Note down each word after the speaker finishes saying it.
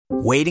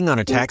Waiting on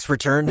a tax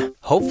return?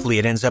 Hopefully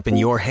it ends up in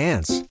your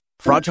hands.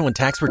 Fraudulent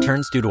tax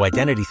returns due to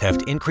identity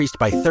theft increased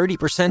by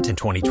 30% in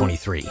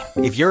 2023.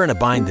 If you're in a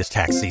bind this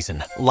tax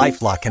season,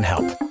 LifeLock can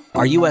help.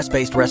 Our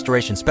U.S.-based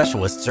restoration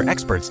specialists are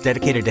experts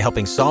dedicated to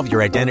helping solve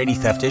your identity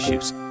theft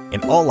issues.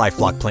 And all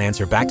LifeLock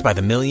plans are backed by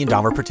the $1 Million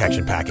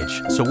Protection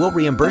Package. So we'll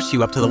reimburse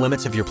you up to the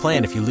limits of your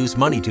plan if you lose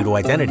money due to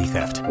identity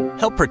theft.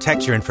 Help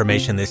protect your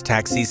information this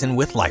tax season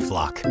with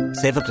LifeLock.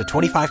 Save up to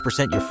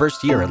 25% your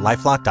first year at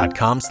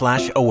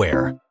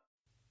LifeLock.com/aware.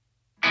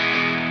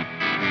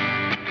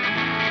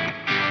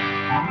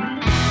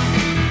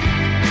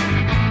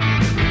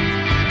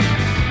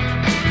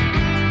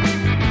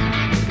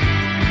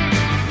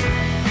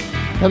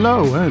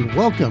 Hello and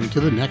welcome to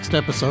the next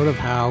episode of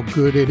How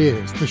Good It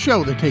Is, the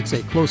show that takes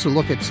a closer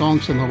look at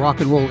songs from the rock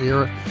and roll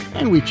era,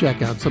 and we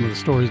check out some of the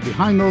stories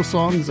behind those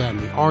songs and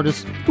the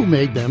artists who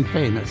made them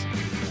famous.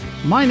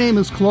 My name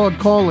is Claude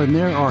Cole, and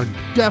there are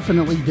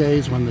definitely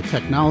days when the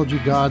technology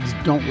gods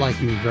don't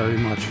like me very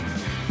much.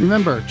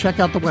 Remember, check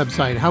out the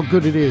website,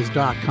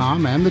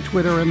 howgooditis.com, and the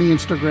Twitter and the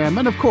Instagram,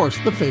 and of course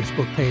the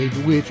Facebook page,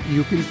 which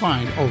you can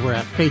find over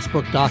at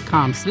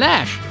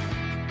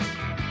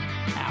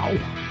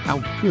facebook.com/How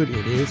Good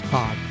It Is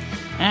Pod.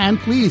 And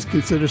please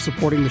consider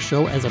supporting the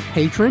show as a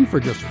patron for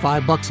just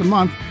 $5 a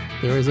month.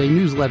 There is a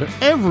newsletter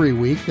every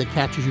week that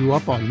catches you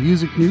up on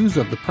music news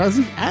of the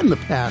present and the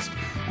past.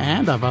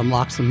 And I've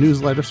unlocked some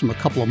newsletters from a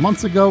couple of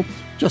months ago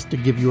just to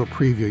give you a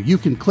preview. You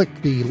can click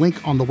the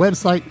link on the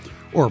website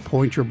or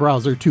point your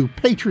browser to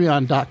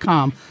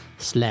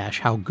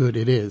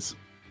patreon.com/howgooditis.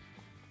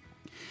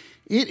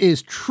 It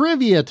is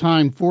trivia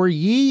time for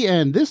ye,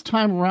 and this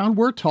time around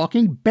we're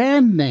talking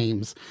band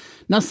names.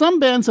 Now, some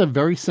bands have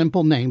very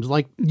simple names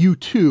like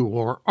U2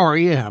 or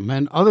REM,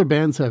 and other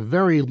bands have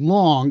very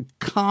long,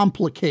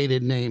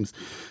 complicated names.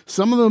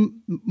 Some of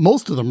them,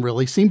 most of them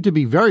really, seem to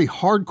be very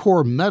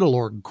hardcore metal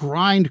or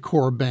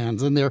grindcore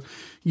bands, and they're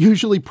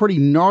usually pretty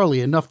gnarly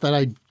enough that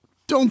I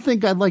don't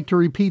think I'd like to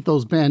repeat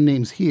those band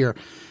names here.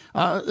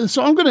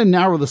 So I'm going to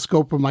narrow the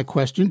scope of my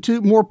question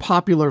to more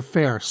popular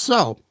fare.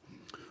 So,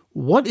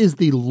 what is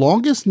the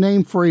longest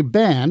name for a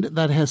band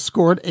that has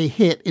scored a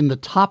hit in the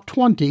top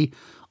 20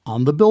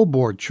 on the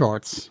Billboard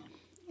charts?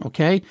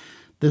 Okay,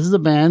 this is a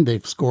band,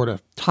 they've scored a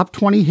top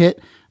 20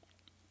 hit,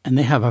 and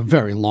they have a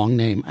very long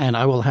name, and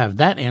I will have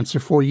that answer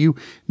for you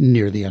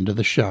near the end of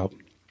the show.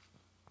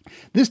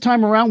 This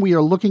time around, we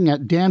are looking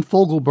at Dan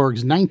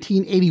Fogelberg's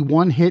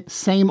 1981 hit,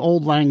 Same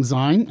Old Lang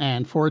Syne,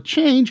 and for a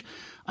change,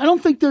 I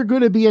don't think there are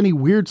going to be any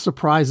weird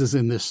surprises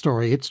in this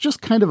story. It's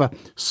just kind of a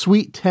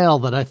sweet tale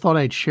that I thought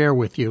I'd share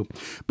with you.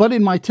 But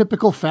in my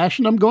typical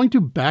fashion, I'm going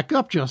to back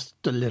up just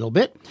a little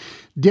bit.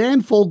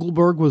 Dan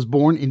Fogelberg was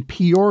born in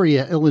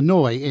Peoria,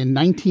 Illinois in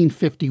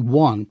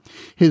 1951.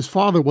 His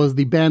father was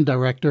the band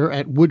director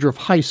at Woodruff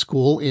High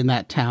School in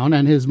that town,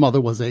 and his mother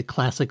was a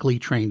classically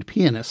trained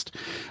pianist.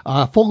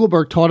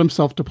 Fogelberg taught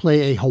himself to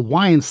play a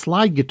Hawaiian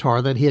slide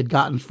guitar that he had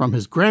gotten from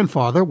his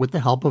grandfather with the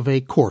help of a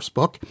course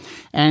book,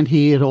 and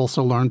he had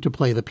also learned to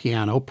play the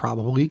piano,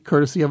 probably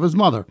courtesy of his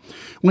mother.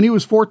 When he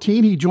was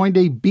 14, he joined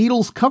a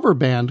Beatles cover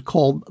band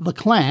called The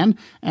Clan,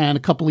 and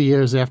a couple of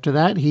years after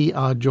that, he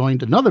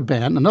joined another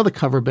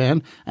cover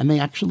band, and they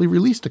actually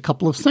released a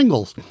couple of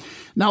singles.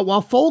 Now,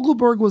 while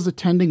Fogelberg was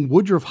attending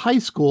Woodruff High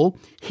School,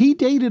 he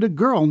dated a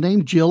girl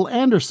named Jill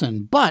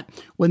Anderson, but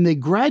when they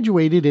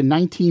graduated in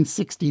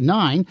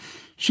 1969,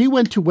 she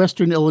went to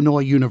Western Illinois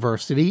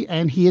University,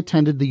 and he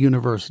attended the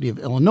University of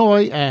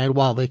Illinois, and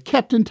while they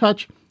kept in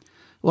touch,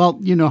 well,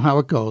 you know how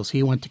it goes.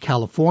 He went to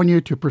California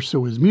to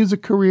pursue his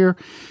music career,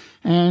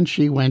 and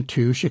she went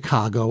to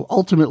Chicago,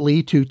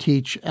 ultimately to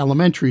teach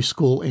elementary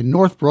school in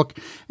Northbrook,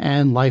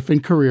 and life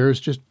and careers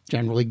just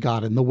generally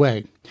got in the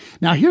way.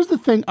 Now, here's the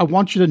thing I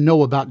want you to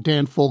know about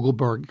Dan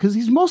Fogelberg, because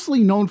he's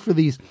mostly known for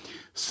these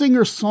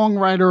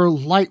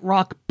singer-songwriter light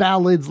rock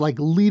ballads like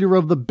Leader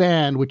of the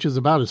Band, which is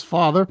about his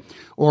father,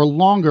 or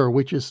Longer,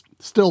 which is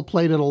still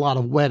played at a lot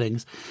of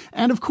weddings.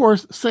 And of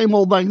course, Same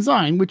Old Lang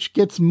Syne, which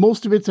gets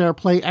most of its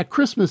airplay at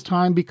Christmas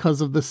time because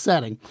of the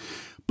setting.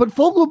 But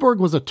Fogelberg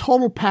was a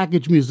total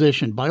package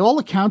musician. By all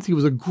accounts, he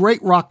was a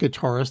great rock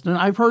guitarist, and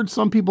I've heard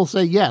some people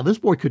say, yeah, this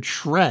boy could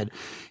shred.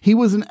 He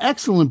was an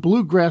excellent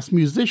bluegrass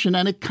musician,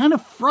 and it kind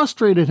of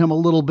frustrated him a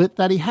little bit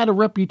that he had a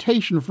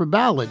reputation for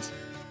ballads.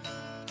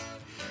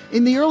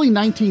 In the early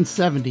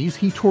 1970s,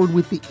 he toured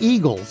with the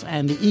Eagles,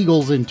 and the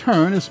Eagles in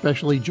turn,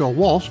 especially Joe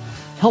Walsh,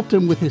 helped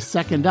him with his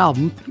second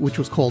album, which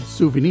was called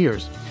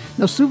Souvenirs.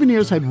 Now,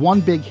 Souvenirs had one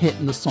big hit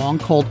in the song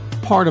called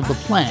Part of the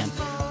Plan,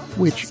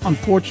 which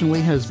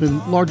unfortunately has been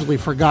largely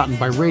forgotten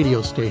by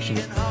radio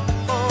stations.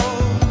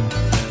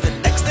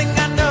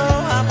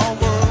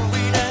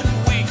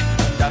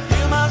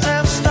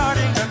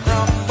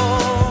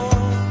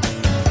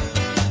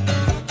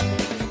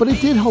 But it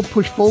did help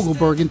push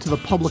Fogelberg into the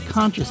public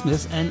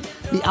consciousness and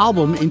the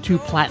album into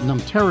platinum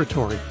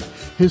territory.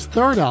 His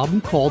third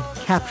album, called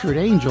Captured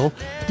Angel,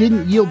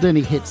 didn't yield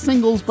any hit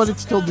singles, but it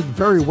still did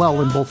very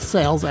well in both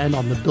sales and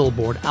on the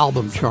Billboard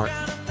album chart.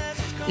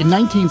 In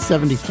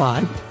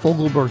 1975,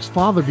 Fogelberg's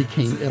father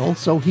became ill,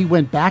 so he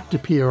went back to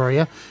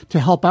Peoria to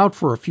help out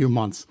for a few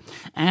months.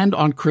 And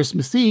on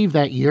Christmas Eve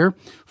that year,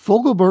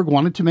 Fogelberg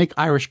wanted to make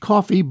Irish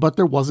coffee, but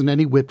there wasn't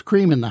any whipped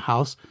cream in the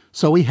house,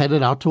 so he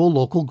headed out to a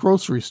local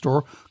grocery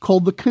store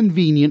called the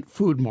Convenient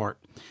Food Mart.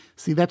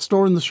 See that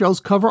store in the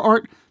show's cover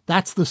art?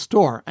 That's the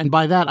store. And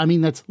by that, I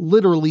mean that's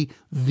literally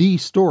the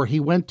store he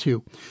went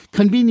to.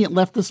 Convenient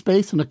left the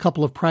space and a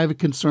couple of private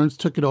concerns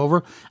took it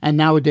over. And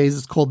nowadays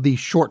it's called the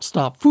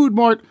Shortstop Food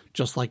Mart,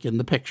 just like in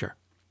the picture.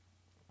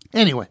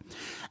 Anyway,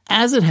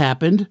 as it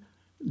happened,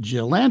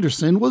 Jill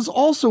Anderson was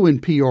also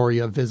in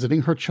Peoria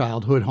visiting her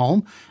childhood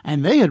home,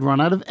 and they had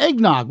run out of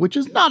eggnog, which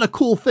is not a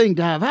cool thing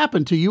to have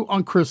happen to you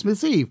on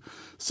Christmas Eve.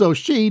 So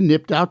she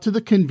nipped out to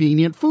the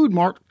Convenient Food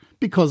Mart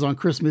because on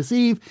Christmas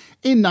Eve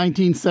in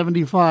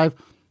 1975,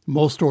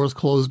 most stores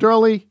closed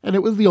early, and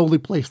it was the only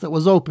place that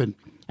was open.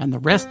 And the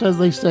rest, as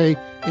they say,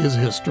 is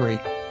history.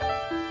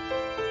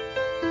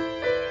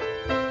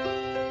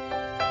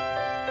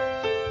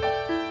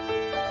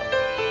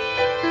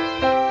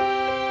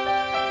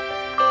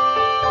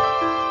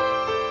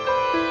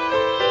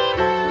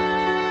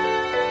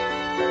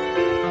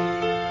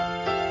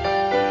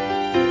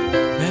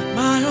 Met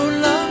my old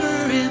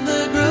lover in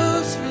the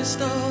grocery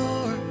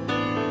store.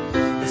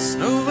 The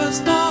snow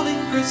was falling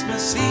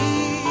Christmas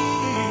Eve.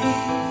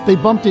 They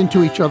bumped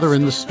into each other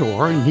in the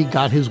store, and he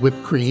got his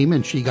whipped cream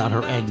and she got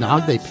her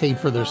eggnog. They paid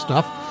for their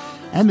stuff,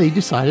 and they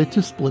decided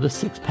to split a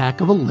six-pack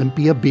of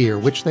Olympia beer,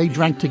 which they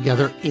drank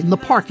together in the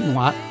parking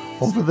lot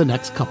over the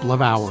next couple of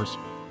hours.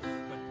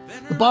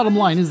 The bottom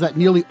line is that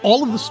nearly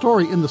all of the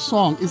story in the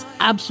song is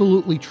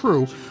absolutely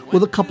true,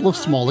 with a couple of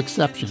small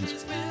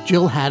exceptions.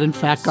 Jill had in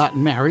fact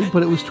gotten married,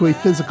 but it was to a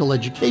physical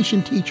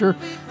education teacher,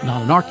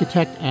 not an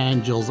architect,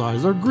 and Jill's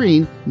eyes are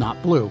green,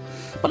 not blue.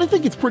 But I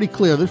think it's pretty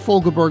clear that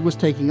Fogelberg was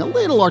taking a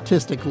little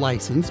artistic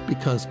license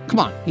because, come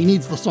on, he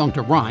needs the song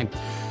to rhyme.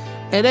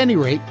 At any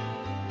rate,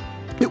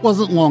 it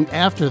wasn't long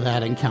after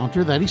that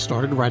encounter that he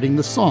started writing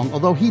the song,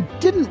 although he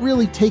didn't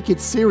really take it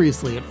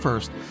seriously at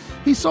first.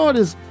 He saw it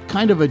as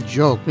kind of a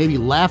joke, maybe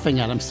laughing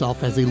at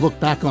himself as he looked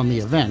back on the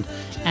event.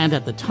 And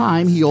at the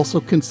time, he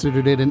also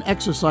considered it an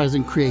exercise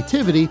in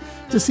creativity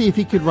to see if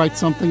he could write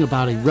something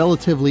about a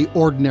relatively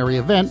ordinary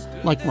event,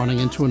 like running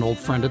into an old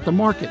friend at the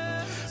market.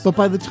 But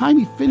by the time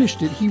he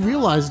finished it, he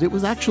realized it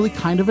was actually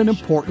kind of an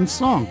important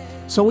song,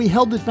 so he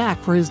held it back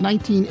for his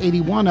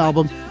 1981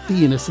 album,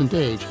 The Innocent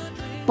Age.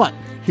 But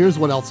here's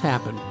what else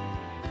happened.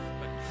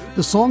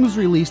 The song was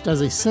released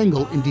as a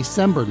single in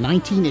December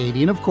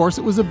 1980, and of course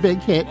it was a big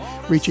hit,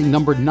 reaching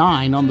number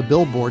 9 on the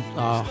Billboard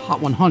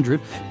Hot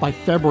 100 by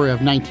February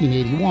of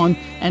 1981,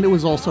 and it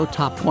was also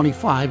top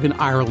 25 in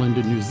Ireland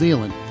and New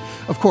Zealand.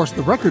 Of course,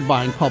 the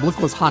record-buying public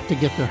was hot to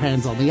get their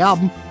hands on the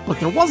album, but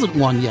there wasn't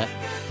one yet.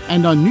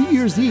 And on New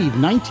Year's Eve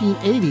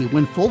 1980,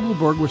 when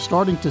Fogelberg was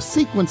starting to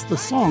sequence the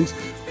songs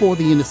for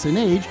The Innocent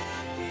Age,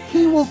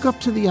 he woke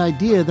up to the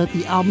idea that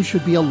the album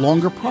should be a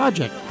longer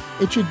project.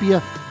 It should be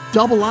a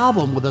double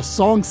album with a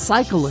song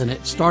cycle in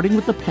it, starting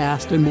with the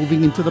past and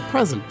moving into the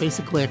present,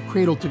 basically a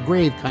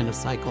cradle-to-grave kind of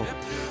cycle.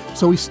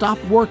 So he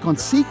stopped work on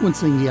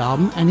sequencing the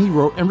album, and he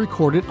wrote and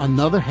recorded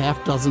another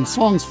half dozen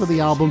songs for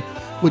the album,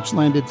 which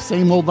landed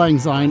Same Old Lang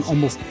Syne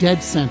almost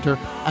dead center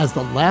as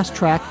the last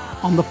track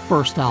on the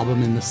first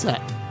album in the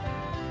set.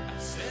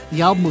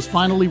 The album was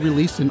finally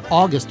released in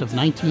August of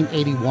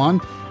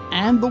 1981,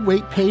 and the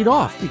wait paid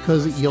off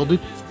because it yielded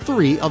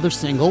 3 other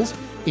singles.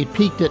 It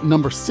peaked at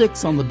number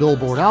 6 on the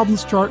Billboard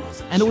Albums chart,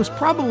 and it was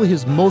probably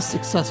his most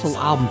successful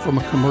album from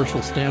a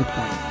commercial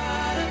standpoint.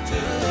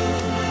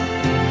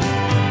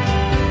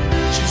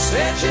 She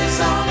said she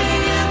saw me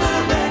in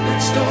the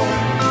record store,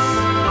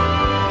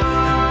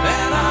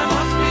 that I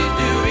must be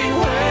doing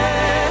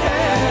well.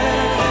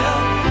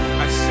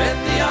 I said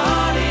the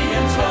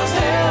audience was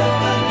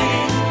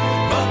heavenly,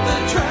 but the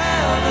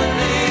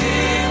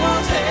traveling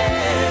was hell.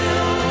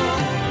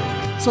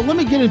 So let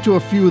me get into a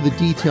few of the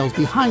details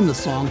behind the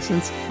song,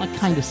 since I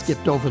kind of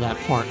skipped over that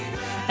part.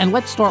 And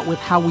let's start with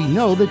how we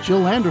know that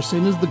Jill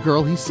Anderson is the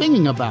girl he's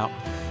singing about.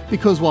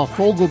 Because while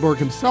Fogelberg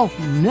himself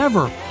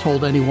never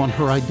told anyone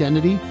her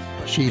identity,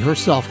 she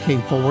herself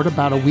came forward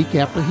about a week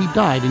after he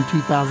died in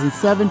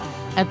 2007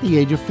 at the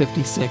age of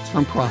 56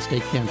 from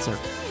prostate cancer.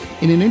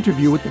 In an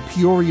interview with the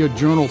Peoria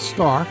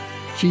Journal-Star,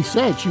 she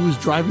said she was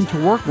driving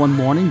to work one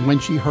morning when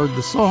she heard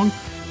the song,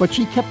 but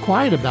she kept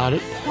quiet about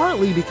it,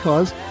 partly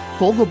because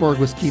Fogelberg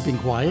was keeping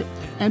quiet,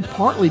 and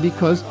partly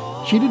because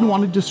she didn't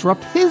want to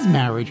disrupt his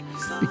marriage,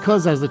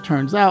 because as it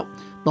turns out,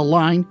 the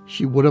line,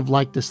 she would have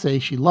liked to say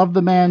she loved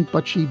the man,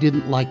 but she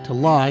didn't like to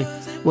lie,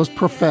 was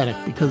prophetic,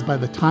 because by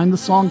the time the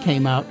song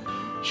came out,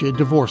 she had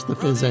divorced the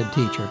phys ed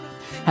teacher.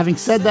 Having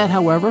said that,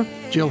 however,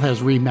 Jill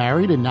has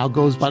remarried and now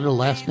goes by the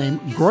last name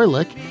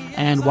Groylick,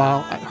 and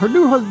while her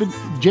new husband,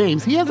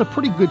 James, he has a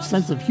pretty good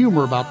sense of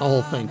humor about the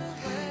whole thing.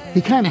 He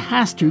kind of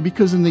has to,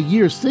 because in the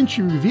years since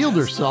she revealed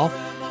herself,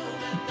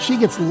 she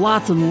gets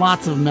lots and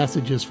lots of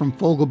messages from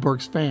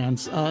Fogelberg's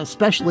fans,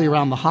 especially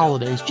around the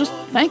holidays, just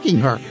thanking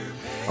her.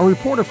 A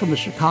reporter from the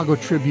Chicago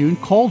Tribune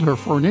called her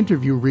for an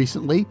interview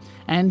recently,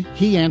 and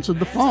he answered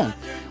the phone.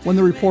 When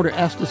the reporter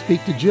asked to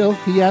speak to Jill,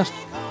 he asked,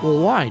 "Well,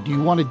 why? Do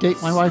you want to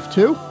date my wife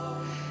too?"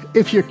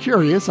 If you're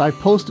curious, I've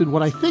posted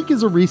what I think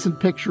is a recent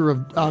picture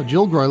of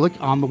Jill Groylich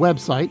on the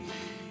website.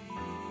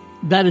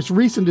 That it's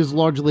recent is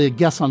largely a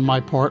guess on my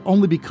part,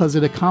 only because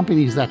it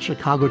accompanies that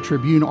Chicago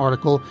Tribune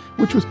article,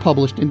 which was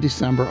published in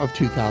December of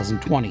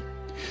 2020.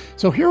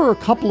 So here are a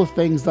couple of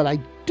things that I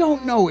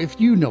don't know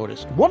if you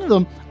noticed. One of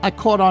them I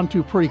caught on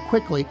to pretty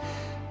quickly,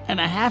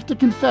 and I have to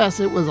confess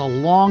it was a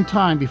long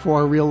time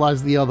before I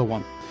realized the other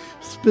one.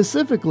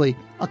 Specifically,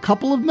 a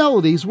couple of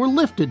melodies were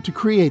lifted to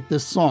create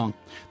this song.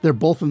 They're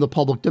both in the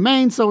public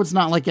domain, so it's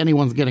not like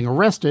anyone's getting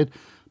arrested,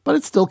 but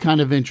it's still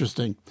kind of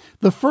interesting.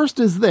 The first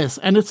is this,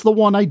 and it's the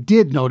one I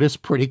did notice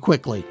pretty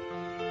quickly.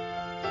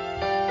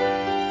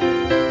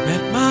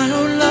 Met my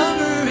old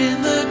lover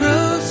in the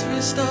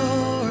grocery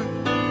store.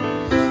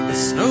 The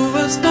snow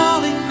was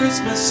falling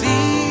Christmas Eve.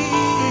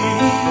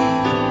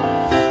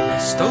 I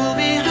stole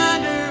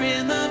behind her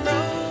in the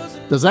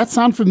frozen... Does that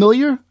sound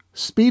familiar?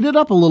 Speed it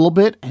up a little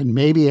bit and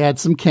maybe add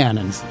some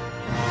cannons.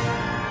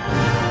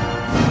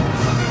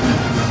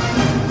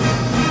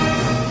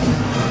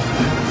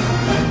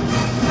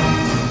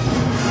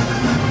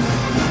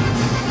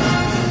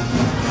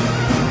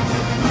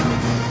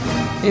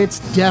 It's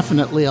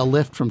definitely a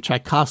lift from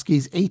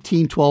Tchaikovsky's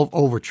 1812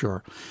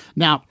 Overture.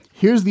 Now,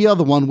 here's the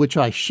other one which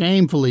I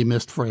shamefully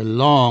missed for a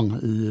long,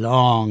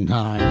 long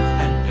time.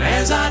 And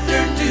as I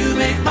turned to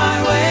make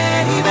my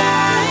way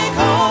back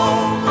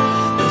home,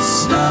 the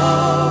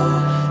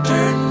snow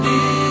turned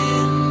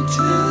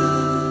into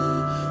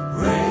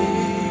rain.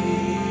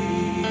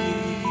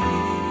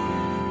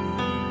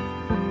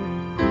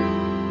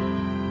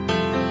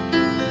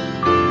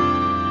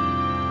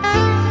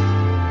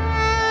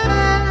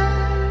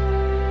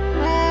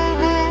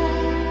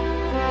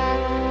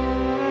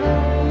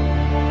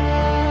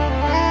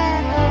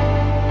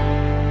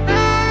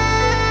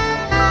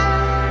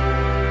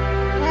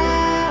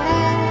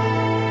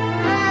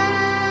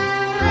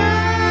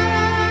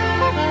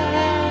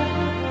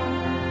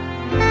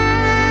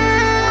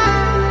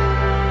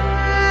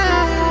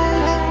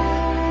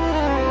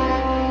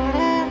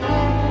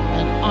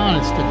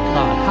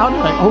 How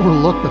did I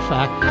overlook the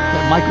fact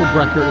that Michael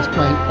Brecker is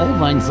playing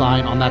Auld Lang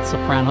Syne on that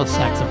soprano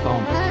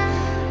saxophone?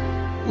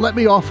 Let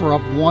me offer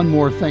up one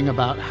more thing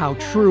about how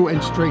true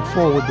and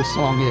straightforward the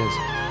song is.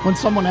 When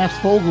someone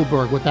asked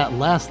Fogelberg what that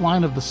last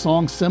line of the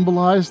song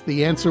symbolized,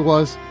 the answer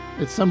was,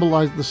 it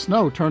symbolized the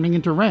snow turning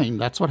into rain.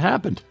 That's what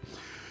happened.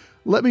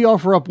 Let me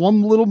offer up one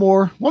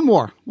more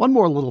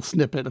little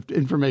snippet of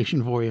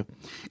information for you.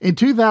 In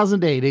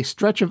 2008, a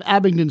stretch of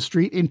Abingdon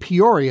Street in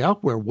Peoria,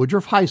 where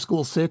Woodruff High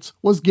School sits,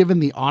 was given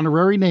the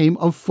honorary name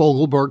of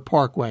Fogelberg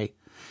Parkway.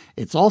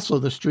 It's also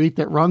the street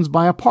that runs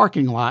by a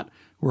parking lot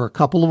where a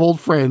couple of old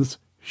friends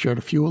shared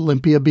a few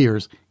Olympia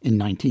beers in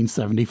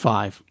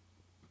 1975.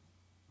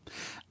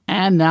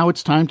 And now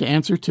it's time to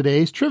answer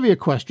today's trivia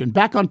question.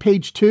 Back on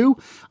page 2,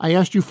 I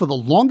asked you for the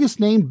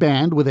longest named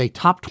band with a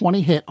top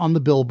 20 hit on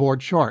the Billboard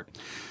chart.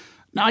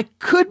 Now, I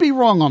could be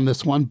wrong on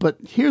this one, but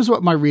here's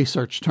what my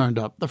research turned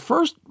up. The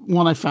first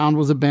one I found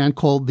was a band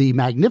called the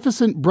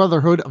Magnificent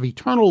Brotherhood of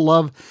Eternal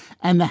Love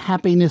and the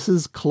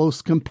Happiness's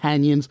Close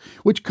Companions,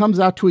 which comes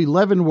out to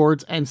 11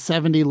 words and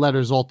 70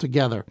 letters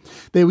altogether.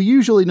 They were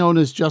usually known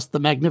as just the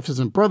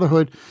Magnificent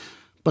Brotherhood,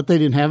 but they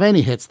didn't have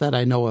any hits that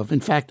I know of. In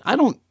fact, I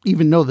don't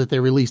even know that they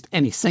released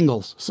any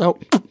singles, so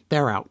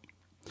they're out.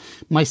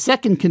 My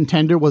second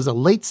contender was a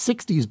late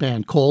 60s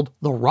band called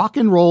the Rock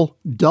and Roll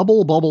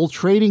Double Bubble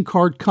Trading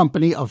Card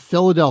Company of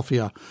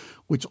Philadelphia,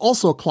 which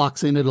also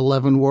clocks in at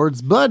 11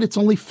 words, but it's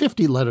only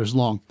 50 letters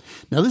long.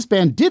 Now, this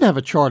band did have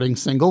a charting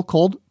single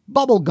called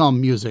Bubblegum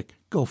Music,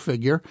 go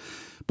figure,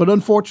 but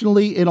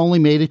unfortunately, it only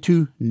made it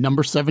to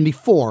number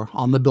 74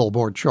 on the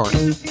Billboard chart.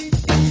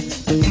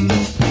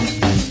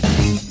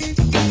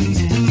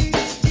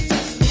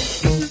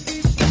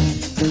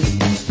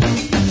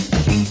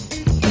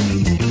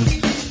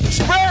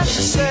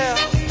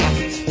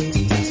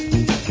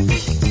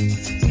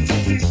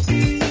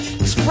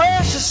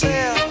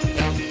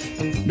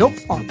 Nope,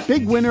 our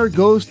big winner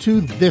goes to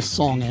this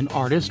song and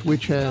artist,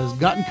 which has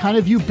gotten kind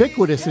of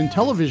ubiquitous in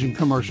television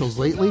commercials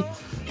lately.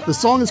 The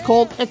song is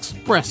called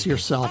Express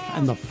Yourself,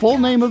 and the full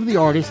name of the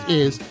artist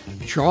is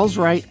Charles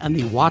Wright and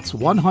the Watts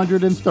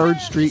 103rd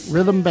Street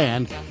Rhythm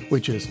Band,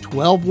 which is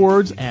 12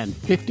 words and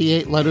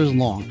 58 letters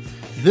long.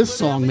 This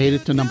song made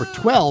it to number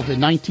 12 in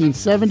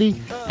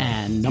 1970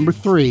 and number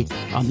 3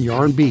 on the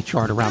R&B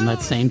chart around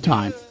that same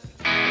time.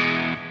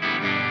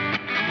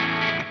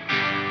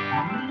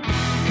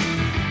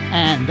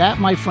 And that,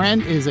 my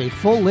friend, is a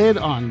full lid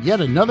on yet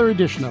another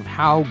edition of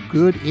How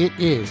Good It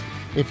Is.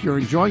 If you're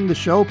enjoying the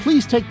show,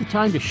 please take the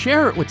time to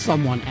share it with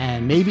someone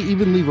and maybe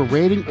even leave a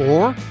rating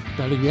or,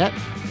 better yet,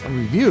 a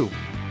review.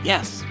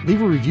 Yes,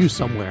 leave a review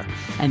somewhere.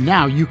 And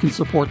now you can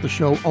support the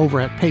show over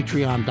at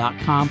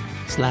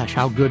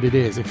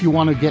patreon.com/howgooditis. If you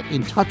want to get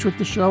in touch with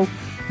the show,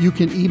 you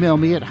can email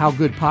me at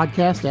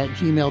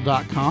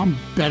howgoodpodcast@gmail.com.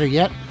 Better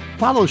yet,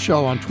 follow the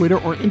show on Twitter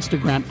or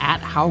Instagram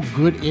at How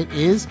Good It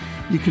Is.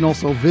 You can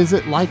also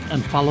visit, like,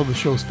 and follow the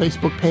show's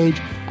Facebook page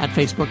at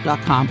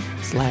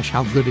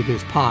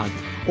facebook.com/howgooditispod.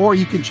 Or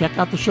you can check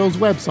out the show's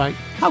website,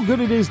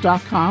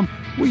 howgooditis.com,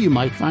 where you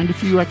might find a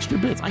few extra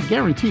bits. I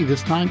guarantee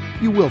this time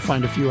you will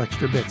find a few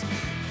extra bits.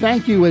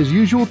 Thank you, as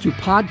usual, to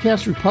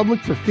Podcast Republic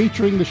for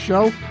featuring the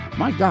show.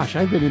 My gosh,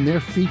 I've been in their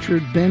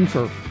featured bin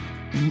for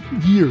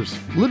years,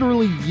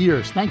 literally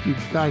years. Thank you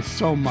guys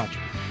so much.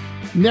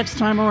 Next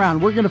time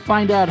around, we're going to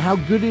find out how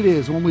good it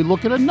is when we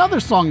look at another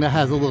song that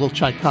has a little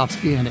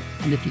Tchaikovsky in it.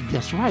 And if you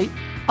guess right,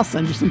 I'll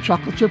send you some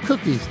chocolate chip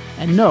cookies.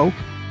 And no,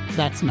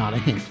 that's not a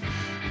hint.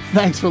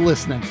 Thanks for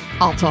listening.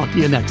 I'll talk to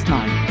you next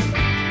time.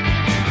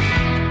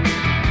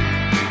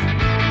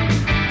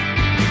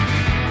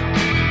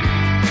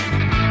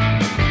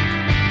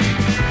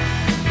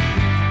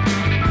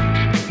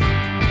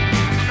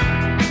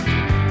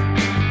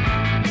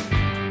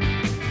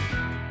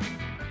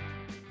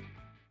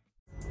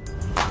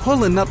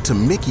 Pulling up to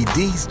Mickey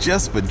D's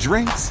just for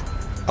drinks?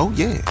 Oh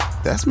yeah,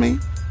 that's me.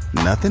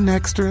 Nothing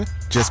extra,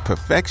 just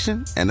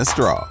perfection and a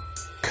straw.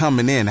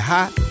 Coming in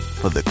hot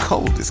for the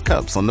coldest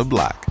cups on the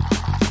block.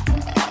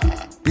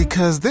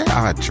 Because there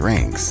are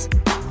drinks.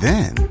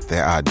 Then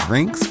there are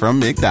drinks from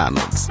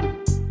McDonald's.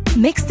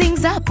 Mix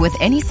things up with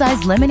any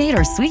size lemonade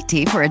or sweet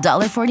tea for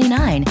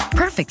 $1.49.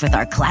 Perfect with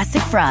our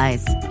classic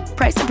fries.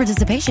 Price and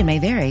participation may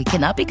vary.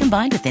 Cannot be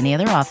combined with any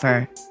other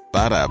offer.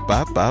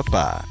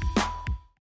 Ba-da-ba-ba-ba.